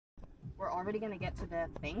already gonna get to the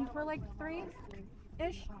thing for like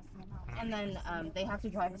 3-ish, and then they have to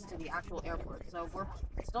drive us to the actual airport. So we're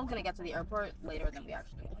still gonna get to the airport later than we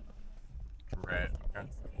actually want. Right. Okay.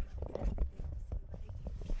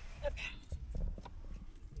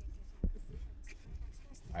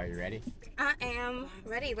 Are you ready? I am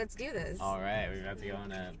ready. Let's do this. All right, we're about to go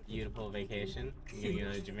on a beautiful vacation. We're gonna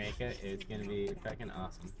go to Jamaica. It's gonna be fucking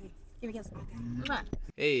awesome. Give me a kiss.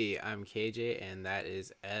 Hey, I'm KJ, and that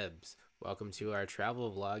is Ebbs. Welcome to our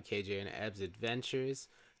travel vlog, KJ and Ebbs Adventures.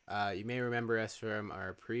 You may remember us from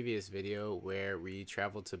our previous video where we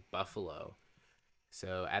traveled to Buffalo.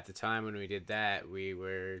 So at the time when we did that, we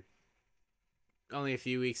were only a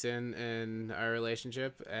few weeks in our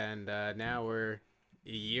relationship, and now we're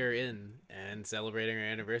a year in and celebrating our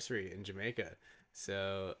anniversary in Jamaica.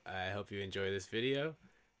 So I hope you enjoy this video.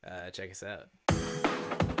 Check us out.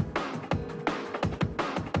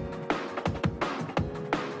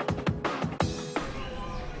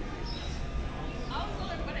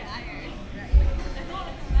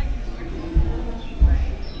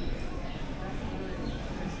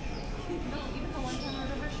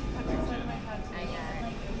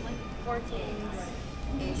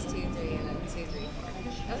 Ace 2, 3, and then 2, 3, 4.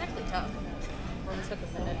 That was actually tough. Well, it took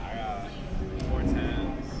a minute. I got 4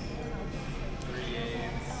 10s, 3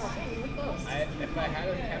 8s. If I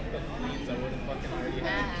hadn't kept the queens, I would have fucking already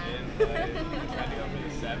had a gin, but I tried to go for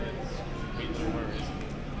the 7s. Queens are worse.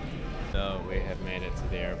 So we have made it to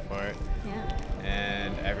the airport. Yeah.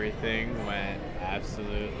 And everything went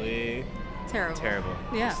absolutely terrible.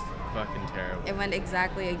 Yeah. Just fucking terrible. It went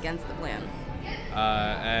exactly against the plan.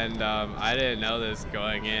 I didn't know this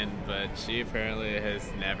going in, but she apparently has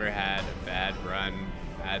never had a bad run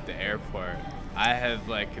at the airport. I have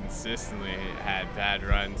like consistently had bad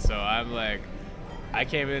runs, so I'm like, I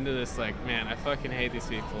came into this like, man, I fucking hate these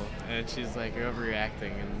people, and she's like, you're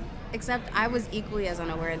overreacting, and Except I was equally as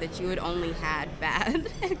unaware that you had only had bad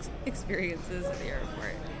experiences at the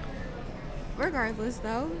airport. Regardless,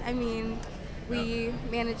 though, I mean, we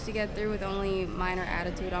managed to get through with only minor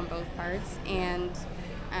attitude on both parts, and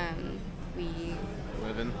we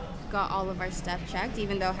got all of our stuff checked,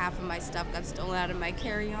 even though half of my stuff got stolen out of my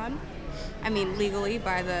carry-on. I mean, legally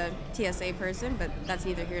by the TSA person, but that's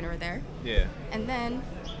neither here nor there. Yeah. And then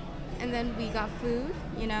we got food,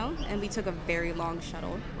 you know, and we took a very long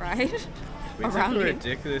shuttle ride. We took a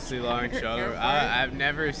ridiculously long shuttle. I've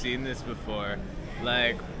never seen this before.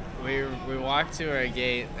 Like, we walked to our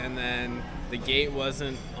gate, and then the gate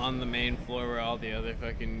wasn't on the main floor where all the other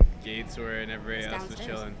fucking gates were and everybody else was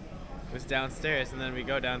chilling. It was downstairs, and then we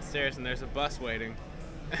go downstairs, and there's a bus waiting.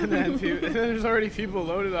 And then there's already people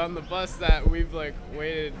loaded on the bus that we've like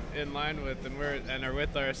waited in line with, and are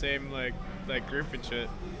with our same like group and shit.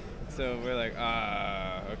 So we're like,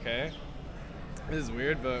 okay. This is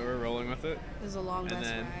weird, but we're rolling with it. It was a long bus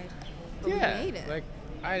ride. But yeah, we made it. Like,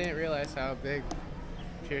 I didn't realize how big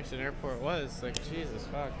Pearson Airport was. Like, Jesus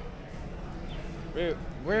fuck. We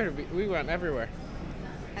went everywhere.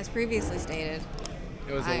 As previously stated,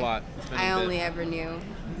 it was a lot. I only ever knew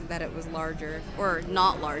that it was larger, or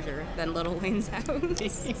not larger, than Little Wayne's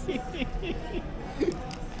house.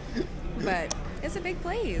 But it's a big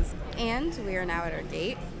place. And we are now at our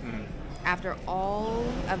gate. After all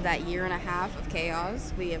of that year and a half of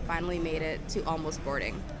chaos, we have finally made it to almost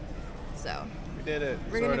boarding. So we did it.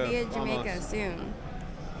 We're going to be in Jamaica soon.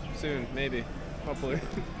 Soon, maybe. Hopefully.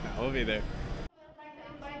 We'll be there.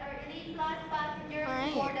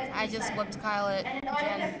 Alright, I just whooped Kyle at Jen.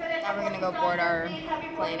 Now we're going to go board our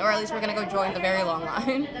plane, or at least we're going to go join the very long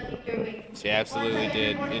line. She absolutely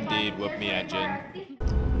did indeed whoop me at Jen.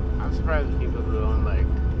 I'm surprised at people who own like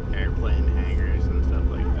airplane hangars and stuff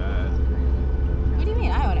like that. What do you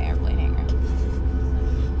mean I own an airplane hangar?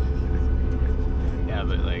 Yeah,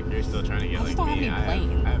 but like you're still trying to get like me. I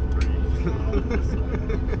have 3.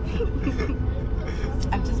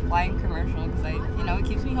 I'm just flying commercial because it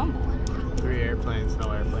keeps me humble. 3 airplanes,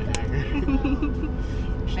 no airplane hangar.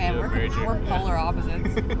 Man, we're polar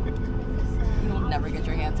opposites. You'll never get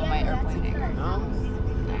your hands on my airplane hangar. No?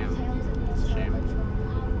 Damn. It's a shame.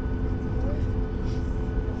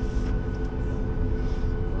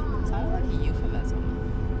 Sounded like a euphemism.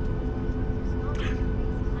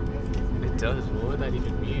 It does. What would that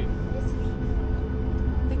even mean?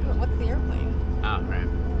 Think about what's the airplane? Oh, right.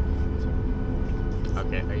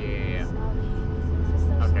 Okay. Yeah.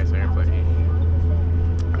 Okay, so airplane. Yeah.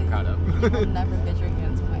 I'm caught up. You'll never get your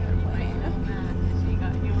hands on my airplane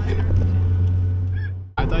hangar.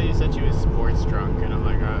 I thought you said she was sports drunk, and I'm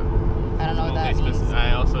like, I don't know what that means.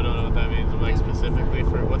 I also don't know what that means. Like specifically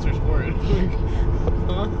for what's her sport?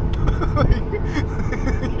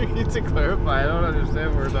 You need to clarify. I don't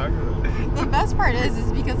understand what we're talking about. The best part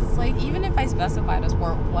is because it's like, even if I specified a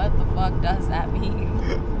sport, what the fuck does that mean?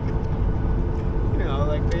 You know,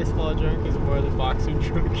 like baseball drunk is more than boxing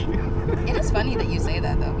drunk. It is funny that you say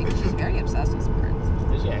that though, because she's very obsessed with sports.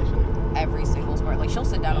 Is she actually? Every single sport. Like, she'll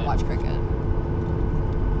sit down and watch cricket.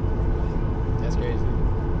 That's crazy.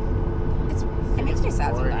 It makes me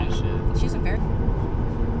sad sometimes. She's a very...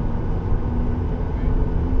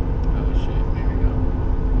 Oh shit, there we go.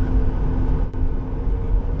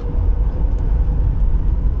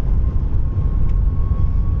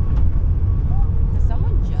 Does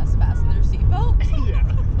someone just fasten their seatbelt? Yeah.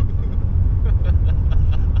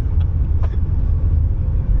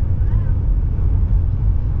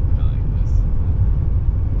 I like this.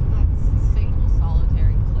 That's single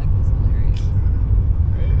solitary click was hilarious.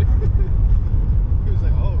 Right? He was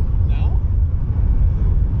like, oh, now?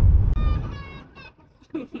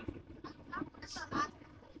 For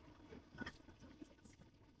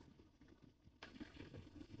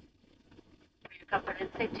your comfort and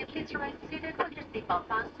safety, please remain seated with your seatbelt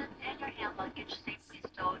fastened and your hand luggage safely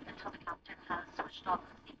stowed until the captain has switched off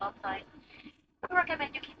the seatbelt sign. We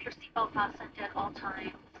recommend you keep your seatbelt fastened at all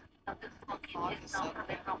times. This smoking is not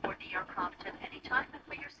permitted on board the aircraft at any time, and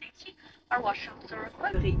for your safety, our washrooms are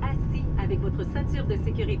equipped. Vous serez assis avec votre ceinture de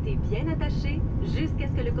sécurité bien attachée jusqu'à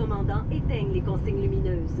ce que le commandant éteigne les consignes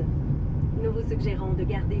lumineuses. Nous vous suggérons de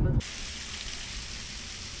garder votre...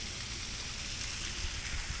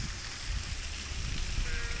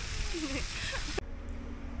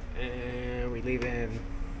 And we leaving.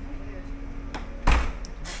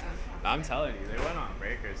 I'm telling you, they went on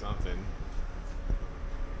break or something.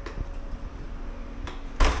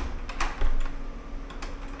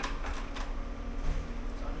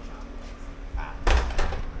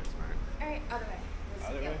 Alright, other way.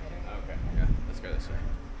 Other way? Okay, yeah, let's go this way.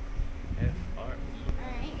 F-R-E.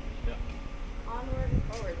 Alright. Yeah. Onward and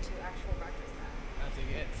forward to actual breakfast time. Not to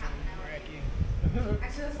get some wrecky.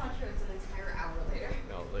 Actually, that's not true. It's an entire hour later.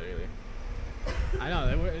 No, literally. I know,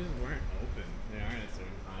 they just weren't open. They aren't at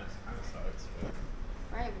certain times. Kind of sucks, but...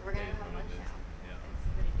 Right, but we're gonna Yeah, have what lunch it is. now. Yeah. And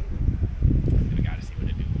see what it do. We gotta see what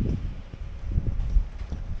it do.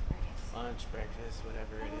 Nice. Lunch, breakfast,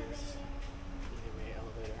 whatever it is. Either way,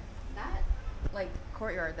 elevator. That, like,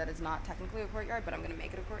 courtyard that is not technically a courtyard, but I'm gonna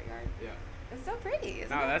make it a courtyard. Yeah. It's so pretty,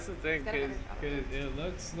 isn't it? No, that's the thing, It's got a because better it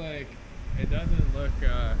looks like, it doesn't look,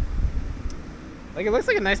 like it looks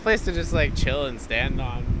like a nice place to just like chill and stand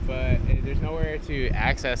on, but there's nowhere to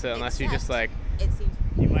access it unless you just like, it seems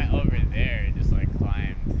you went over there and just like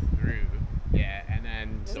climbed through. Yeah, and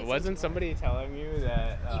then, so wasn't somebody telling you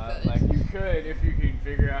that, like you could if you could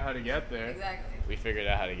figure out how to get there. Exactly. We figured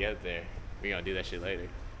out how to get there. We're gonna do that shit later.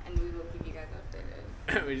 And we will keep you guys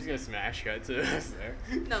updated. We're just gonna smash cut to us there.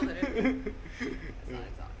 No, literally. That's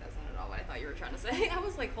not at all what I thought you were trying to say. I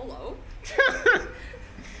was like, hello?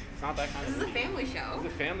 It's not that kind This of is a family show. It's a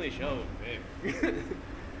family show, babe.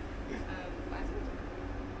 Why is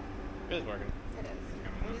It is working. it? It is.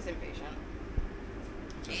 I'm just impatient.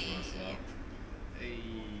 Just a little slow. Hey.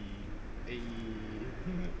 Hey.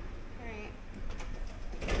 Alright.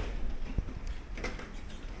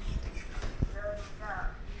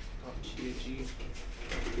 Oh, G.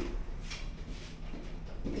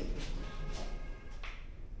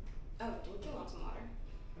 Oh, don't you want some water?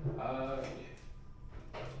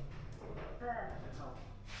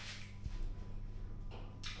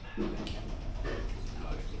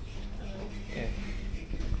 Yeah.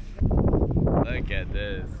 Look at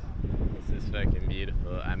this. This is fucking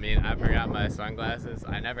beautiful. I mean, I forgot my sunglasses.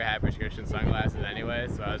 I never had prescription sunglasses anyway,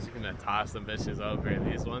 so I was just gonna toss some bitches over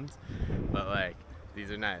these ones. But like,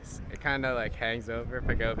 these are nice. It kind of like hangs over if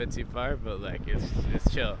I go a bit too far, but like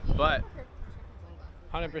it's chill. But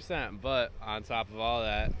 100%. But on top of all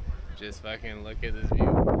that, just fucking look at this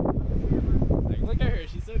view. Like, look at her.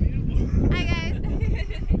 She's so beautiful. Hi guys.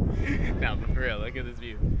 No, but for real, look at this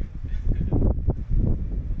view.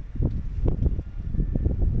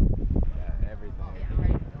 Yeah, everything. Oh yeah, I'm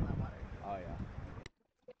ready to fill that water. Oh yeah.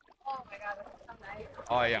 Oh my god, this is so nice.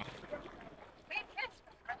 Oh yeah. Wait, fish!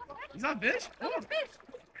 You saw fish? Oh, fish!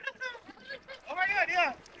 Oh my god,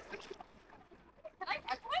 yeah. Can I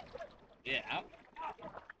catch one? Yeah.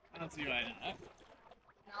 I don't see why not.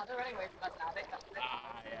 No, they're running away from us now. They know.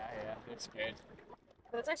 Yeah. They're scared.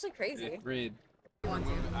 But it's actually crazy. Reed. Want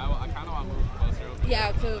to? I kind of want to move closer over.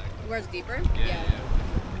 Yeah, to where it's deeper? Yeah.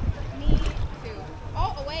 Me too.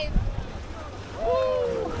 Oh, a wave.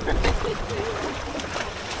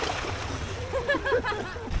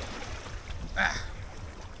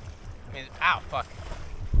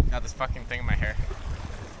 fucking thing in my hair.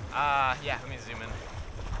 Yeah, let me zoom in.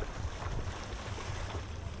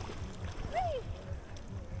 Whee!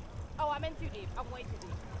 Oh, I'm in too deep. I'm way too deep.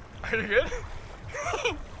 Are you good?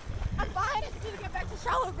 I'm fine. I just need to get back to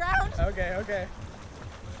shallow ground. Okay, okay.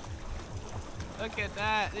 Look at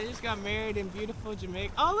that. They just got married in beautiful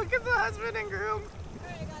Jamaica. Oh, look at the husband and groom.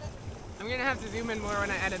 Alright, I got it. I'm gonna have to zoom in more when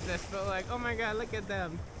I edit this, but like, oh my god, look at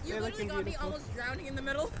them. You They're literally looking got beautiful. me almost drowning in the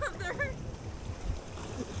middle of there.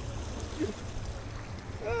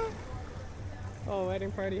 Oh,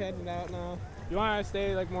 wedding party heading out now. You want to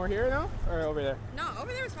stay like more here now, or over there? No,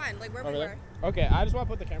 over there was fine. Like where Over we there? were. Okay, I just want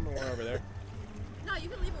to put the camera more over there. No, you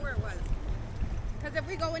can leave it where it was. Because if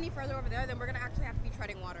we go any further over there, then we're gonna actually have to be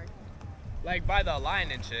treading water. Like by the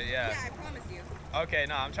line and shit, yeah. Yeah, I promise you. Okay,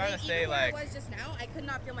 no, I'm trying to stay even where like. I was just now, I could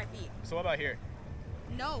not feel my feet. So what about here?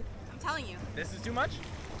 No, I'm telling you. This is too much?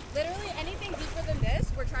 Literally anything deeper than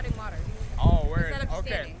this, we're treading water. Oh, we're Instead of just okay.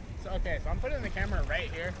 standing. So I'm putting the camera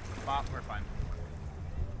right here. Bop, we're fine.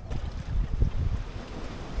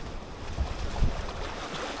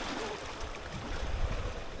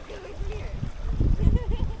 Get away from here.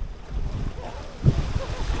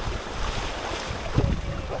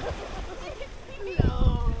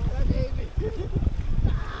 No, my baby.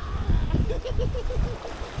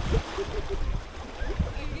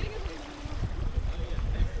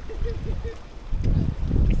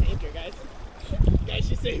 I saved her, guys. Guys,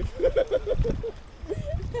 she's safe.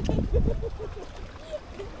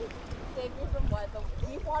 Save me from what? The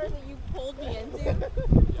deep water that you pulled me into?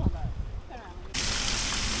 Hold on. Turn around.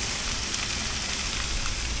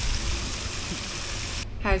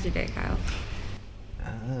 How's your day, Kyle?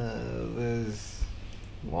 It was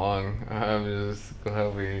long. I'm just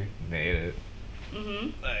glad we made it.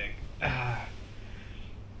 Like,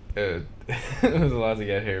 it was a lot to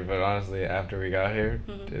get here, but honestly, after we got here,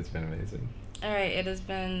 it's been amazing. Alright, it has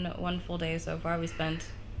been one full day so far. We spent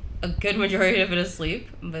a good majority of it asleep,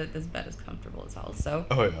 but this bed is comfortable as hell, so.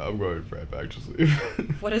 Oh yeah, I'm going right back to sleep.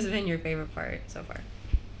 What has been your favorite part so far?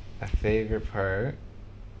 My favorite part?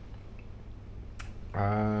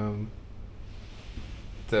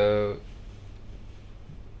 So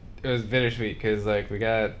it was bittersweet because like we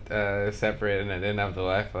got separated and I didn't have the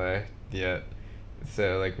Wi-Fi yet,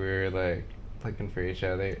 so like we were like looking for each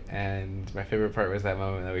other, and my favorite part was that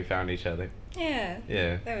moment that we found each other. Yeah.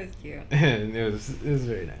 Yeah. That was cute. And it was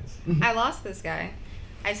very nice. I lost this guy.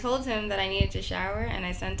 I told him that I needed to shower and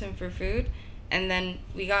I sent him for food, and then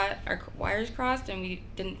we got our wires crossed and we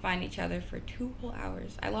didn't find each other for 2 whole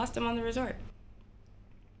hours. I lost him on the resort.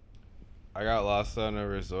 I got lost on a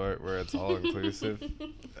resort where it's all inclusive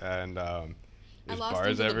and there's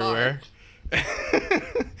bars everywhere.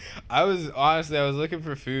 I was looking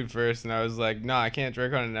for food first and I was like, no, I can't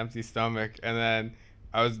drink on an empty stomach, and then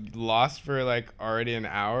I was lost for like already an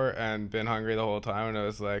hour and been hungry the whole time, and I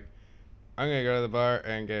was like, I'm gonna go to the bar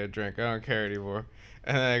and get a drink. I don't care anymore.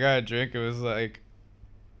 And then I got a drink. It was like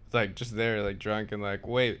just there, like drunk, and like,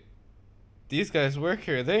 wait, these guys work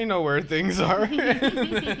here. They know where things are.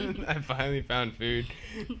 And then I finally found food.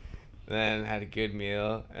 Then had a good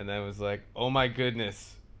meal, and then was like, oh my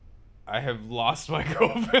goodness, I have lost my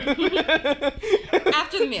girlfriend.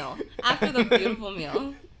 After the meal. After the beautiful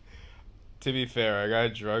meal. To be fair, I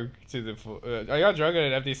got drunk I got drunk on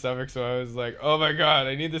an empty stomach, so I was like, oh my god,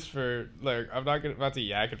 I need this for, like, I'm not about to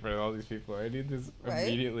yak in front of all these people. I need this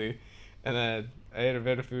immediately. And then I ate a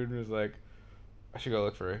bit of food and was like, I should go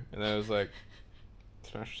look for her. And then I was like,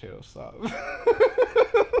 smashed potatoes, stop.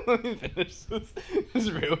 Let me finish this. This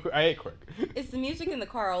is real quick. I ate quick. It's the music in the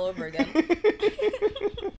car all over again.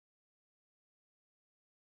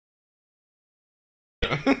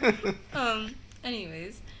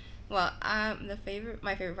 Anyways, well, my favorite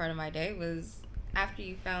part of my day was after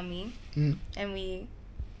you found me and we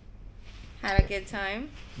had a good time,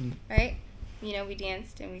 right? You know, we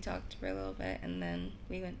danced and we talked for a little bit, and then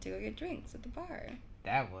we went to go get drinks at the bar.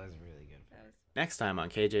 That was really good. Next time on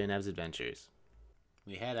KJ and Ev's Adventures,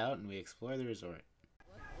 we head out and we explore the resort.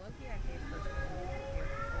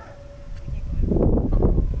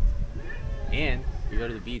 And we go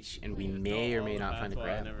to the beach and we may or may not find a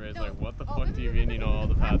crab. It's like, what the fuck do you mean you know all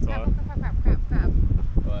the patois? Crap.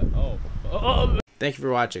 But, oh. Thank you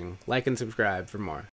for watching. Like and subscribe for more.